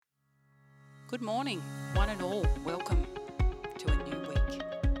Good morning, one and all. Welcome to a new week.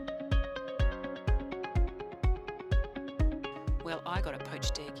 Well, I got a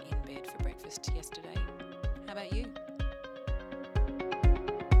poached egg in bed for breakfast yesterday. How about you?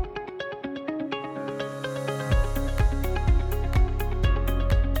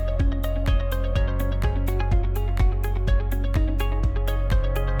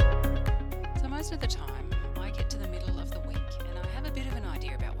 So most of the time, I get to the middle of the week and I have a bit of an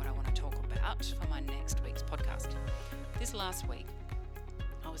idea about what I want to talk about for my next week's podcast. This last week,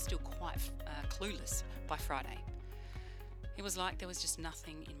 I was still quite clueless by Friday. It was like there was just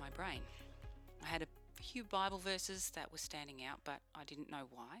nothing in my brain. I had a few Bible verses that were standing out, but I didn't know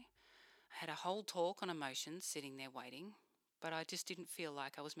why. I had a whole talk on emotions sitting there waiting, but I just didn't feel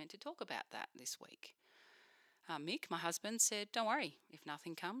like I was meant to talk about that this week. Mick, my husband, said, "Don't worry, if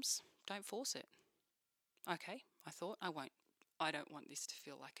nothing comes, don't force it." Okay, I thought, I won't. I don't want this to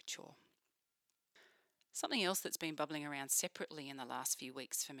feel like a chore. Something else that's been bubbling around separately in the last few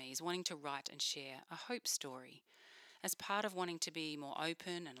weeks for me is wanting to write and share a hope story as part of wanting to be more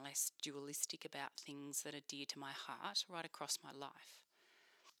open and less dualistic about things that are dear to my heart right across my life.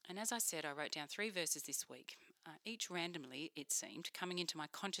 And as I said, I wrote down 3 verses this week, each randomly, it seemed, coming into my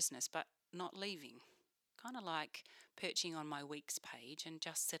consciousness but not leaving. Kind of like perching on my week's page and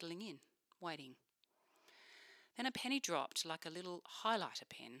just settling in, waiting. Then a penny dropped like a little highlighter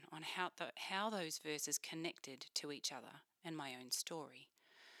pen on how those verses connected to each other and my own story.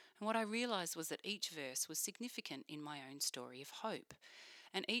 And what I realised was that each verse was significant in my own story of hope,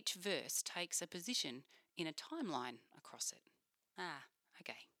 and each verse takes a position in a timeline across it.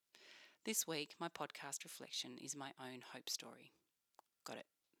 Okay. This week, my podcast reflection is my own hope story. Got it.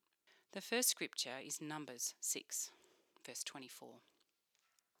 The first scripture is Numbers 6, verse 24.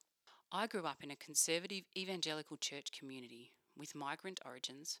 I grew up in a conservative evangelical church community with migrant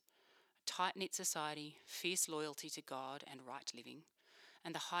origins, a tight-knit society, fierce loyalty to God and right living,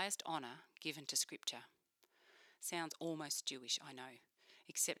 and the highest honour given to Scripture. Sounds almost Jewish, I know,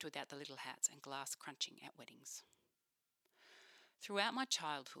 except without the little hats and glass crunching at weddings. Throughout my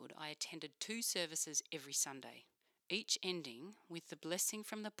childhood, I attended 2 services every Sunday, each ending with the blessing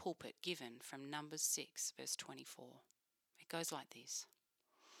from the pulpit given from Numbers 6, verse 24. It goes like this.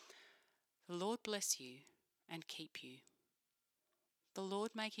 The Lord bless you and keep you. The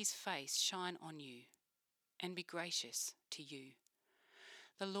Lord make his face shine on you and be gracious to you.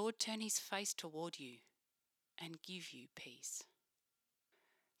 The Lord turn his face toward you and give you peace.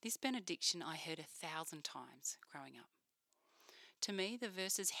 This benediction I heard 1,000 times growing up. To me, the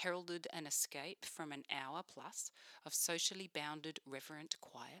verses heralded an escape from an hour plus of socially bounded reverent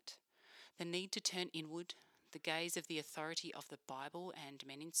quiet, the need to turn inward, the gaze of the authority of the Bible and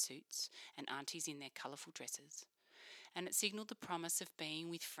men in suits and aunties in their colourful dresses, and it signalled the promise of being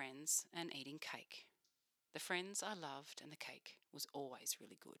with friends and eating cake. The friends I loved and the cake was always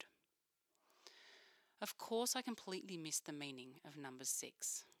really good. Of course, I completely missed the meaning of Numbers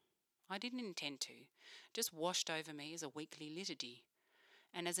 6. I didn't intend to, just washed over me as a weekly liturgy,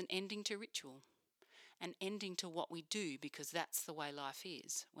 and as an ending to ritual, an ending to what we do because that's the way life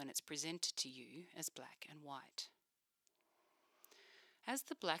is when it's presented to you as black and white. As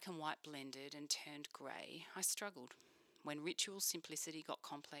the black and white blended and turned grey, I struggled. When ritual simplicity got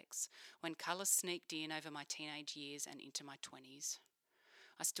complex, when colours sneaked in over my teenage years and into my 20s.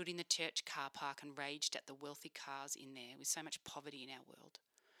 I stood in the church car park and raged at the wealthy cars in there with so much poverty in our world.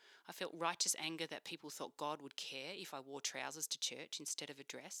 I felt righteous anger that people thought God would care if I wore trousers to church instead of a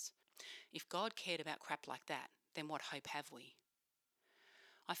dress. If God cared about crap like that, then what hope have we?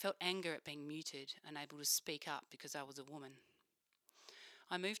 I felt anger at being muted, unable to speak up because I was a woman.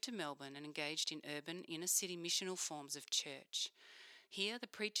 I moved to Melbourne and engaged in urban, inner-city missional forms of church. Here, the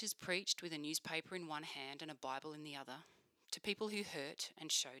preachers preached with a newspaper in one hand and a Bible in the other, to people who hurt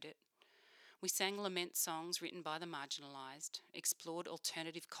and showed it. We sang lament songs written by the marginalised, explored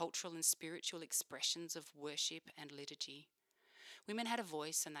alternative cultural and spiritual expressions of worship and liturgy. Women had a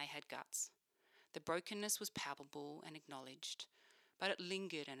voice and they had guts. The brokenness was palpable and acknowledged, but it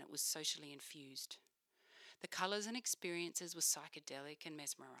lingered and it was socially infused. The colours and experiences were psychedelic and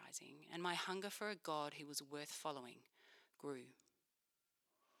mesmerising, and my hunger for a God who was worth following grew.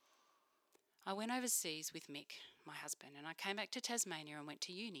 I went overseas with Mick, my husband, and I came back to Tasmania and went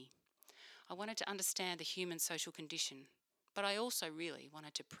to uni. I wanted to understand the human social condition, but I also really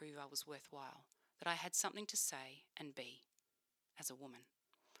wanted to prove I was worthwhile, that I had something to say and be as a woman.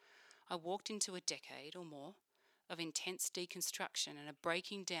 I walked into a decade or more of intense deconstruction and a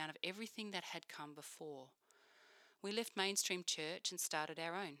breaking down of everything that had come before. We left mainstream church and started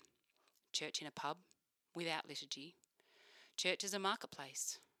our own. Church in a pub, without liturgy. Church as a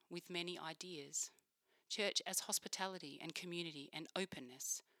marketplace, with many ideas. Church as hospitality and community and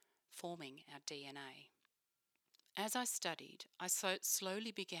openness, forming our DNA. As I studied, I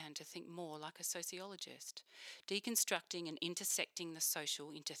slowly began to think more like a sociologist, deconstructing and intersecting the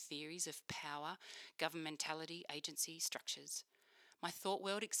social into theories of power, governmentality, agency, structures. My thought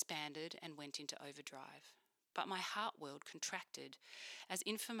world expanded and went into overdrive. But my heart world contracted as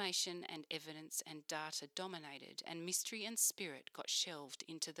information and evidence and data dominated and mystery and spirit got shelved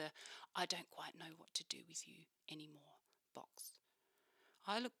into the I don't quite know what to do with you anymore box.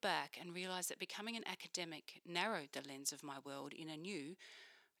 I look back and realise that becoming an academic narrowed the lens of my world in a new,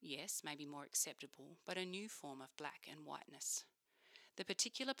 yes, maybe more acceptable, but a new form of black and whiteness. The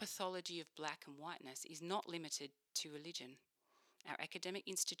particular pathology of black and whiteness is not limited to religion. Our academic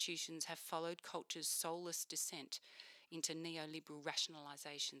institutions have followed culture's soulless descent into neoliberal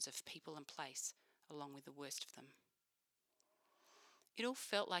rationalisations of people and place, along with the worst of them. It all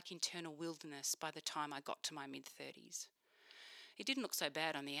felt like internal wilderness by the time I got to my mid-30s. It didn't look so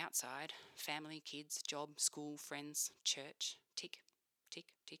bad on the outside. Family, kids, job, school, friends, church, tick, tick,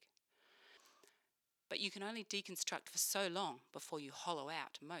 tick. But you can only deconstruct for so long before you hollow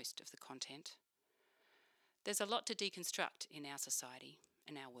out most of the content. There's a lot to deconstruct in our society,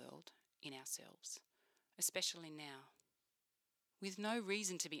 in our world, in ourselves, especially now. With no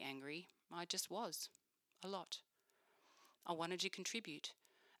reason to be angry, I just was. A lot. I wanted to contribute,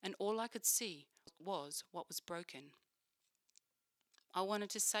 and all I could see was what was broken. I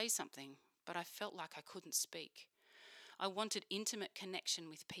wanted to say something, but I felt like I couldn't speak. I wanted intimate connection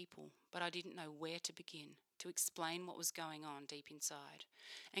with people, but I didn't know where to begin to explain what was going on deep inside.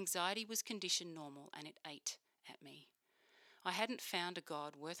 Anxiety was conditioned normal, and it ate at me. I hadn't found a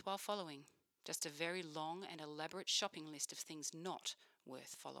God worthwhile following, just a very long and elaborate shopping list of things not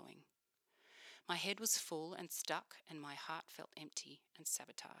worth following. My head was full and stuck, and my heart felt empty and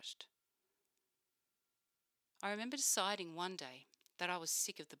sabotaged. I remember deciding one day that I was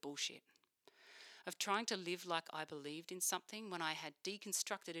sick of the bullshit, of trying to live like I believed in something when I had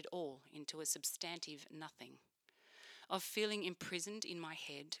deconstructed it all into a substantive nothing, of feeling imprisoned in my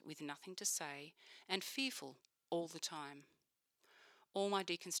head with nothing to say and fearful all the time. All my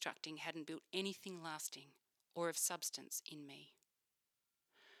deconstructing hadn't built anything lasting or of substance in me.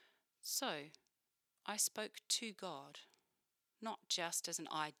 So, I spoke to God, not just as an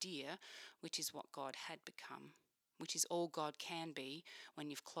idea, which is what God had become, which is all God can be when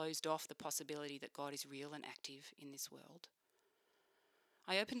you've closed off the possibility that God is real and active in this world.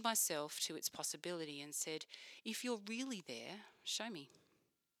 I opened myself to its possibility and said, if you're really there, show me.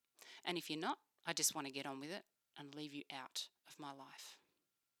 And if you're not, I just want to get on with it and leave you out of my life.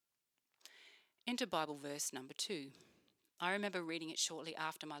 Enter Bible verse number 2. I remember reading it shortly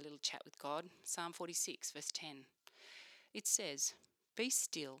after my little chat with God, Psalm 46, verse 10. It says, "Be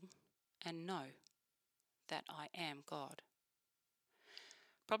still and know that I am God."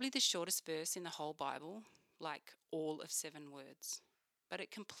 Probably the shortest verse in the whole Bible, like all of 7 words. But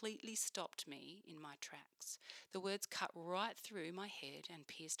it completely stopped me in my tracks. The words cut right through my head and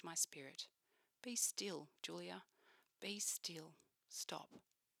pierced my spirit. Be still, Julia. Be still. Stop.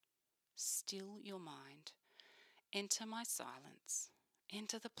 Still your mind. Enter my silence.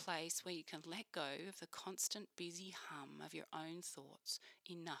 Enter the place where you can let go of the constant busy hum of your own thoughts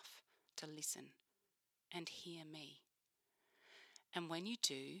enough to listen and hear me. And when you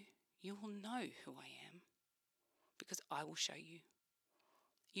do, you will know who I am, because I will show you.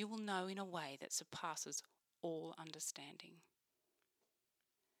 You will know in a way that surpasses all understanding.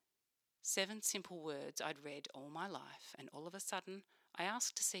 7 simple words I'd read all my life, and all of a sudden I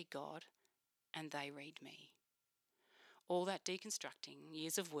asked to see God, and they read me. All that deconstructing,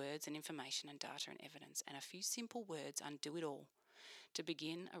 years of words and information and data and evidence, and a few simple words undo it all to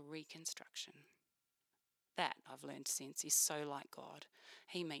begin a reconstruction. That, I've learned since, is so like God.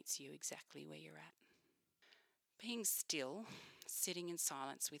 He meets you exactly where you're at. Being still, sitting in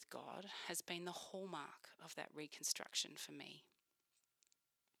silence with God, has been the hallmark of that reconstruction for me.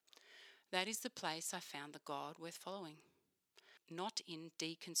 That is the place I found the God worth following. Not in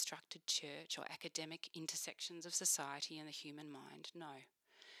deconstructed church or academic intersections of society and the human mind, no.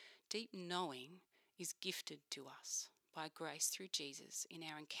 Deep knowing is gifted to us by grace through Jesus in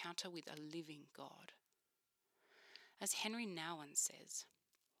our encounter with a living God. As Henry Nouwen says,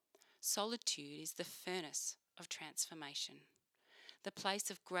 solitude is the furnace of transformation, the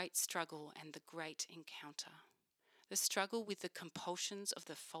place of great struggle and the great encounter. The struggle with the compulsions of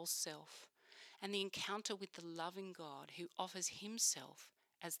the false self, and the encounter with the loving God who offers himself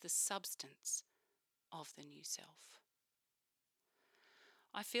as the substance of the new self.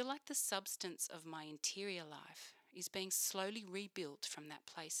 I feel like the substance of my interior life is being slowly rebuilt from that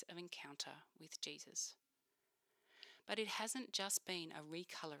place of encounter with Jesus. But it hasn't just been a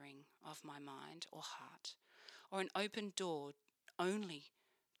recolouring of my mind or heart, or an open door only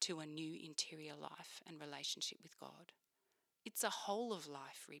to a new interior life and relationship with God. It's a whole of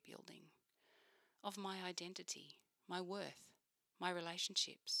life rebuilding of my identity, my worth, my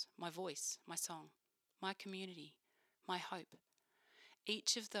relationships, my voice, my song, my community, my hope.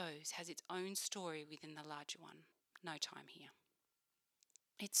 Each of those has its own story within the larger one. No time here.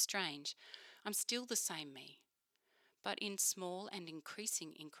 It's strange. I'm still the same me, but in small and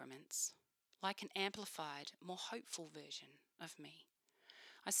increasing increments, like an amplified, more hopeful version of me.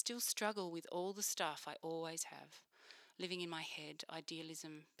 I still struggle with all the stuff I always have, living in my head,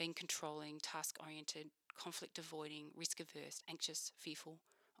 idealism, being controlling, task-oriented, conflict-avoiding, risk-averse, anxious, fearful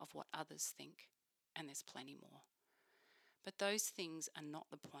of what others think, and there's plenty more. But those things are not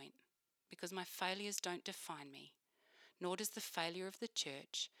the point, because my failures don't define me, nor does the failure of the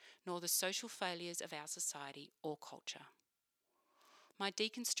church, nor the social failures of our society or culture. My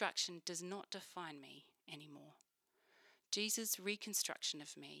deconstruction does not define me anymore. Jesus' reconstruction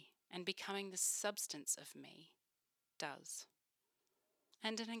of me and becoming the substance of me does.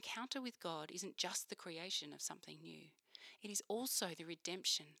 And an encounter with God isn't just the creation of something new. It is also the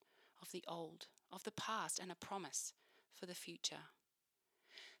redemption of the old, of the past, and a promise for the future.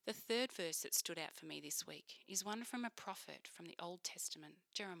 The third verse that stood out for me this week is one from a prophet from the Old Testament,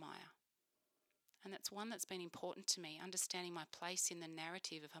 Jeremiah. And that's one that's been important to me, understanding my place in the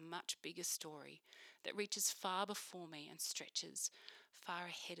narrative of a much bigger story that reaches far before me and stretches far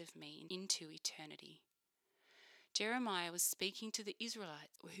ahead of me into eternity. Jeremiah was speaking to the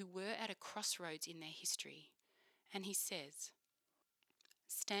Israelites who were at a crossroads in their history, and he says,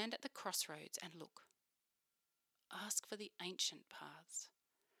 "Stand at the crossroads and look. Ask for the ancient paths.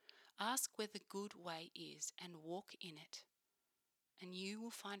 Ask where the good way is and walk in it, and you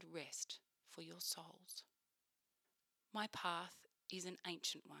will find rest for your souls." My path is an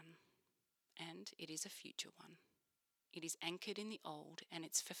ancient one, and it is a future one. It is anchored in the old, and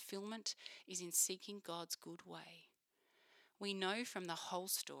its fulfillment is in seeking God's good way. We know from the whole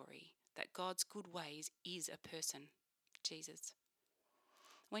story that God's good ways is a person, Jesus.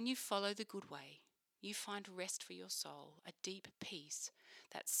 When you follow the good way, you find rest for your soul, a deep peace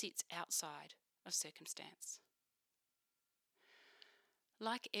that sits outside of circumstance.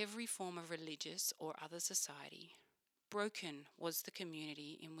 Like every form of religious or other society, broken was the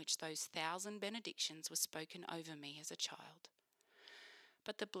community in which those 1,000 benedictions were spoken over me as a child.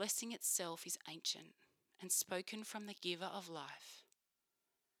 But the blessing itself is ancient and spoken from the giver of life.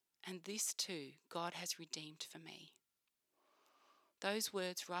 And this too God has redeemed for me. Those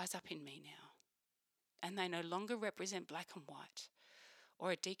words rise up in me now, and they no longer represent black and white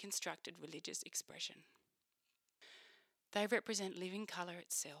or a deconstructed religious expression. They represent living colour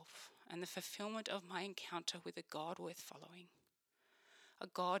itself and the fulfilment of my encounter with a God worth following. A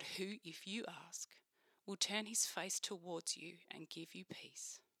God who, if you ask, will turn his face towards you and give you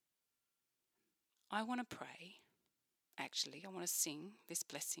peace. I want to pray. Actually, I want to sing this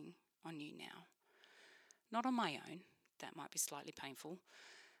blessing on you now. Not on my own. That might be slightly painful.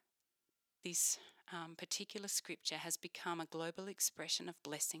 This particular scripture has become a global expression of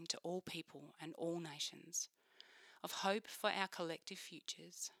blessing to all people and all nations, of hope for our collective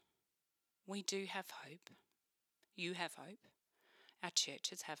futures. We do have hope. You have hope. Our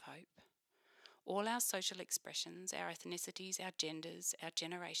churches have hope. All our social expressions, our ethnicities, our genders, our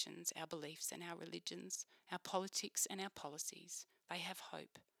generations, our beliefs and our religions, our politics and our policies, they have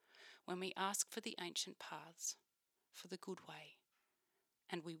hope when we ask for the ancient paths, for the good way,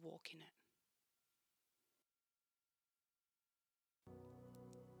 and we walk in it.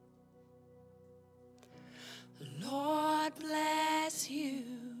 Lord bless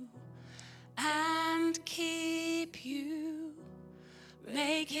you and keep you.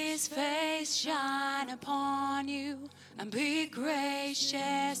 Make his face shine upon you and be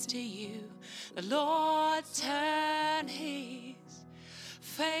gracious to you. The Lord turn his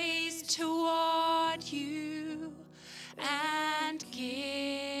face toward you and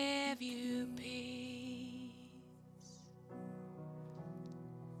give you peace.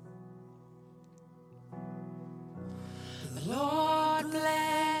 The Lord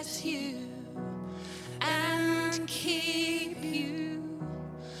bless you and keep you.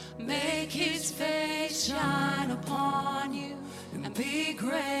 Make his face shine upon you and be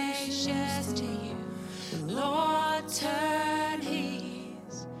gracious to you. The Lord turn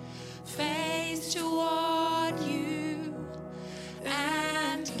his face toward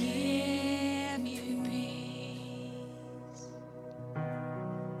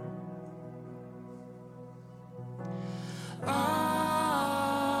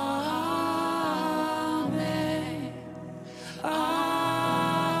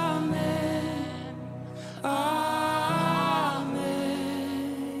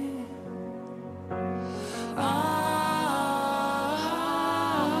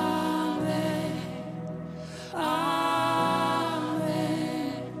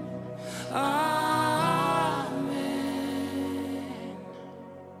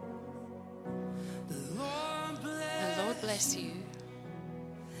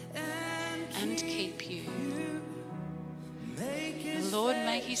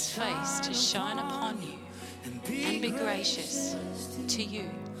his face to shine upon you and be gracious to you.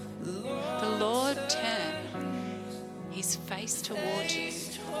 The Lord turn his face toward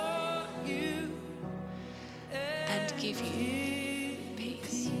you and give you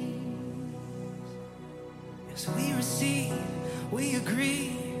peace. As we receive, we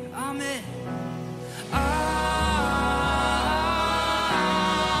agree. Amen.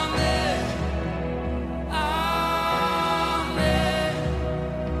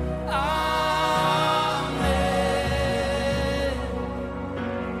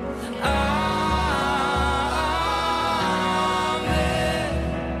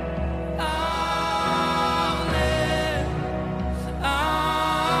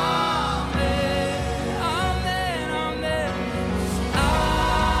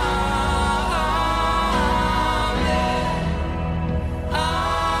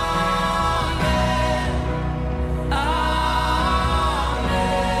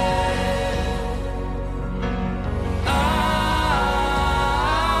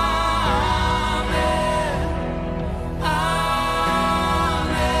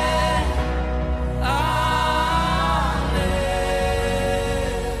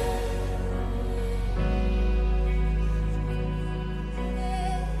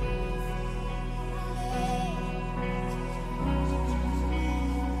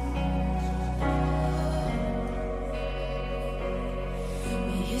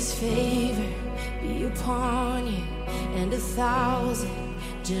 Favor be upon you and 1,000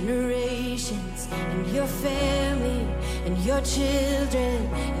 generations, and your family and your children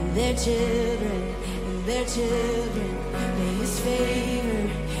and their children and their children. May his favor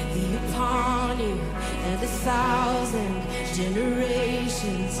be upon you and 1,000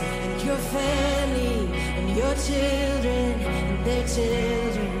 generations, and your family and your children and their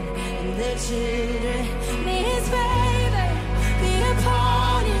children and their children. May his favor be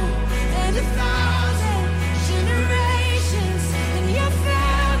upon you and 1,000 generations, and your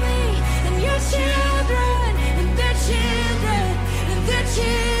family and your children and their children and their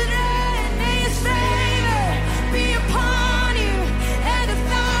children. May his favor be upon you and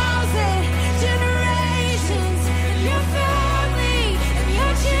 1,000 generations, and your family and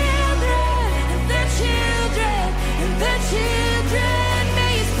your children and their children and their children.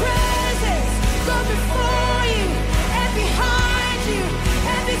 May his presence go before you and behind you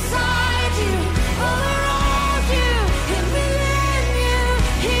and beside you, all around you and within you.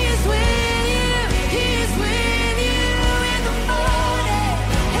 He is with you. He is with you in the morning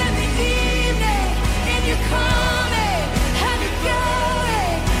and the evening, in your coming and your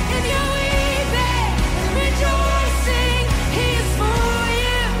going, in your weeping and rejoicing. He is for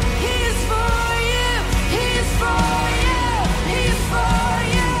you. He is for you. He is for you. He is for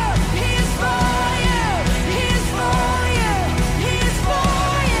you. He is for you. He is for you. He is for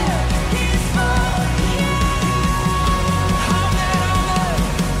you. He is for you.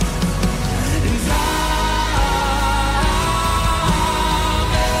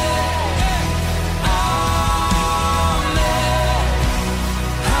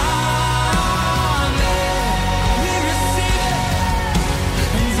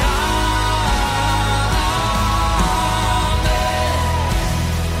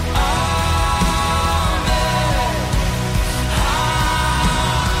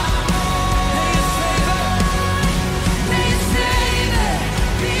 May his favor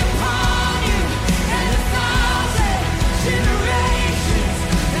be upon you and 1,000 generations,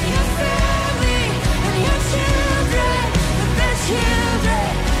 and your family and your children and their children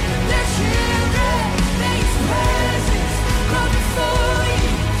and their children. May his presence go before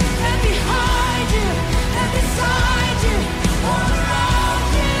you and behind you and beside you, all around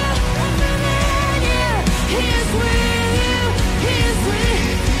you and within you. He is with you. He is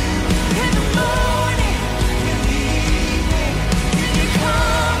with you in the morning.